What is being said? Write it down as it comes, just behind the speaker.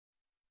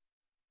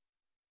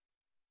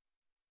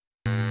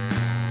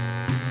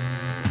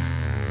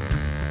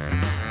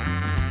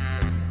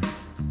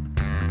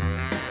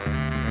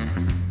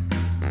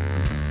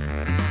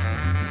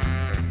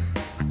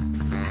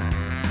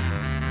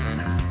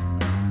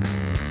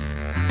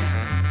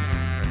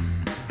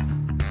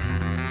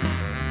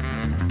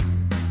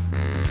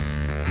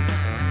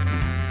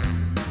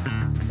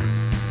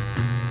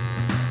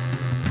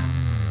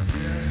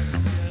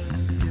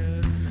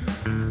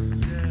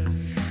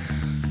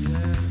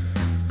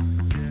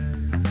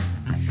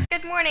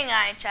morning,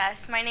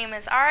 IHS. My name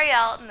is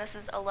Ariel, and this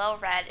is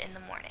WRED in the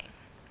morning.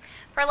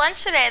 For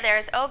lunch today, there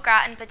is au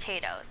gratin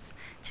potatoes.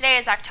 Today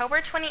is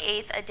October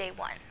 28th, a day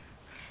 1.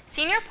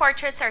 Senior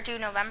portraits are due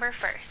November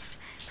 1st.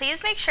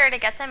 Please make sure to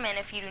get them in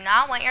if you do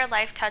not want your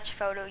Life Touch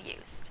photo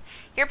used.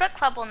 Yearbook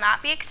Club will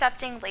not be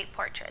accepting late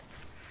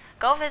portraits.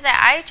 Go visit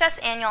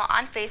IHS Annual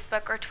on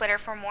Facebook or Twitter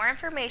for more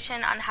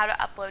information on how to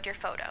upload your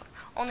photo.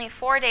 Only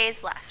 4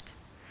 days left.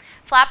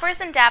 Flappers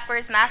and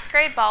Dappers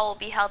Masquerade Ball will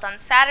be held on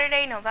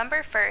Saturday,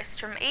 November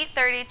 1st from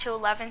 8:30 to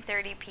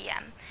 11:30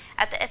 p.m.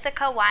 at the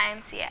Ithaca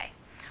YMCA.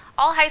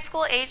 All high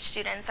school age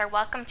students are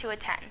welcome to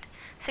attend.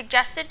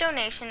 Suggested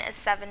donation is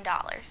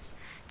 $7.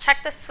 Check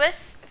the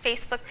Swiss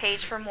Facebook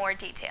page for more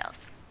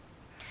details.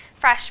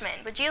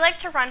 Freshmen, would you like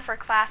to run for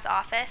class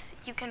office?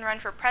 You can run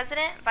for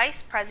president,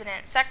 vice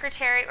president,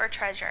 secretary, or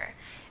treasurer.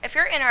 If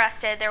you're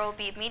interested, there will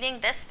be a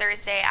meeting this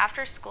Thursday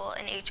after school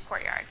in H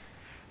Courtyard.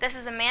 This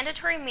is a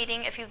mandatory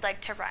meeting if you'd like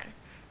to run.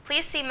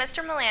 Please see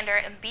Mr.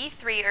 Melander in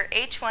B3 or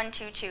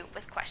H122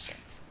 with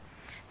questions.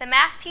 The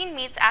math team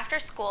meets after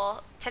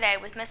school today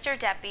with Mr.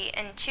 Deppy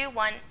in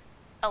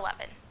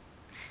 2111.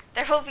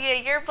 There will be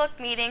a yearbook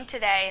meeting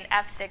today in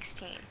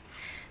F16.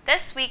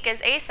 This week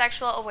is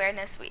Asexual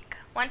Awareness Week.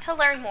 Want to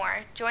learn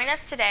more? Join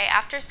us today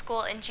after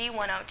school in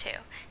G102.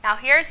 Now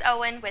here's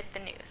Owen with the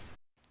news.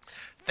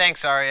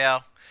 Thanks,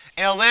 Ariel.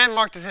 In a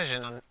landmark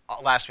decision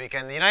last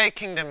weekend, the United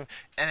Kingdom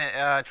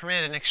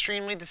permitted an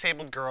extremely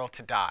disabled girl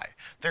to die.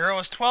 The girl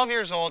was 12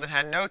 years old and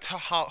had no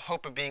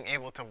hope of being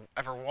able to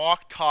ever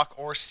walk, talk,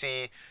 or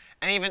see,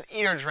 and even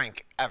eat or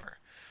drink, ever.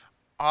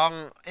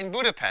 In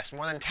Budapest,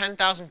 more than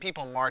 10,000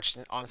 people marched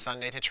on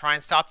Sunday to try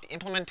and stop the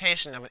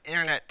implementation of an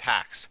internet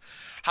tax.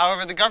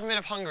 However, the government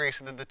of Hungary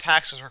said that the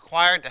tax was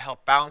required to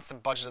help balance the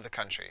budget of the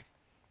country.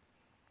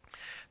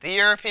 The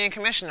European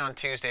Commission on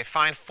Tuesday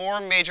fined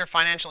 4 major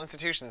financial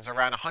institutions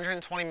around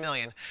 $120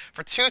 million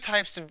for 2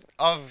 types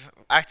of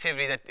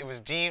activity that was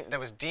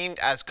deemed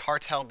as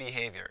cartel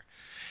behavior.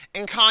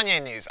 In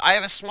Kanye news, I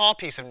have a small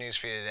piece of news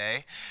for you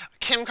today.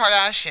 Kim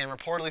Kardashian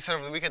reportedly said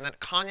over the weekend that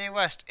Kanye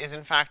West is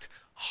in fact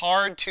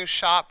hard to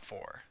shop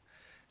for.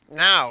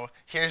 Now,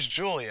 here's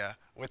Julia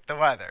with the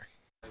weather.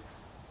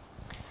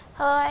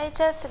 Hello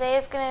IHS, today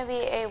is going to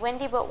be a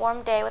windy but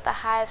warm day with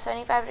a high of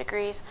 75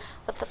 degrees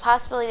with the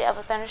possibility of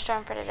a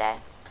thunderstorm for today.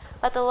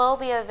 But the low will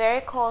be a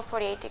very cold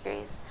 48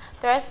 degrees.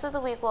 The rest of the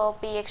week will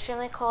be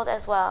extremely cold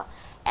as well.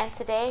 And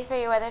today, for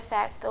your weather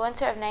fact, the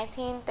winter of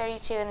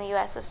 1932 in the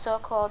US was so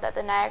cold that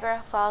the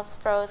Niagara Falls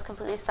froze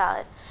completely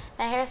solid.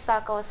 Now here's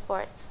Socko with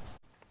sports.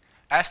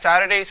 At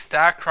Saturday's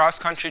Stack Cross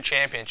Country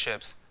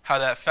Championships,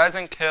 held at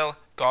Pheasant Hill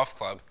Golf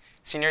Club,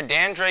 senior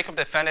Dan Dracup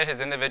defended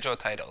his individual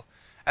title,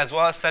 as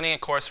well as setting a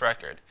course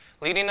record,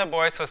 leading the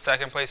boys to a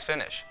second-place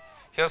finish.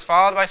 He was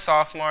followed by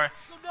sophomore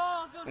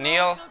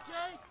Neil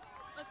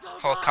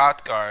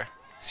Holkatgar,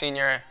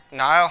 senior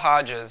Niall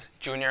Hodges,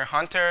 junior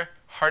Hunter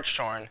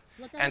Hartshorn,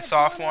 and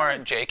sophomore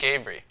Jake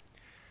Avery.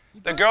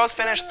 The girls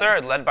finished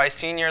third, led by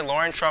senior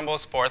Lauren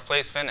Trumbull's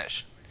fourth-place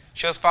finish.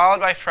 She was followed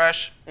by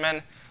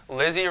freshman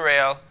Lizzie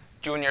Rail,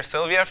 junior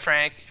Sylvia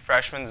Frank,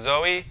 freshman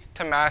Zoe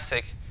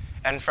Tomasic,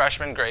 and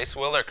freshman Grace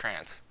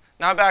Willerkrantz.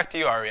 Now back to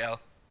you, Ariel.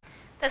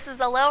 This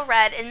is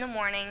WRED in the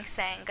morning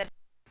saying goodbye.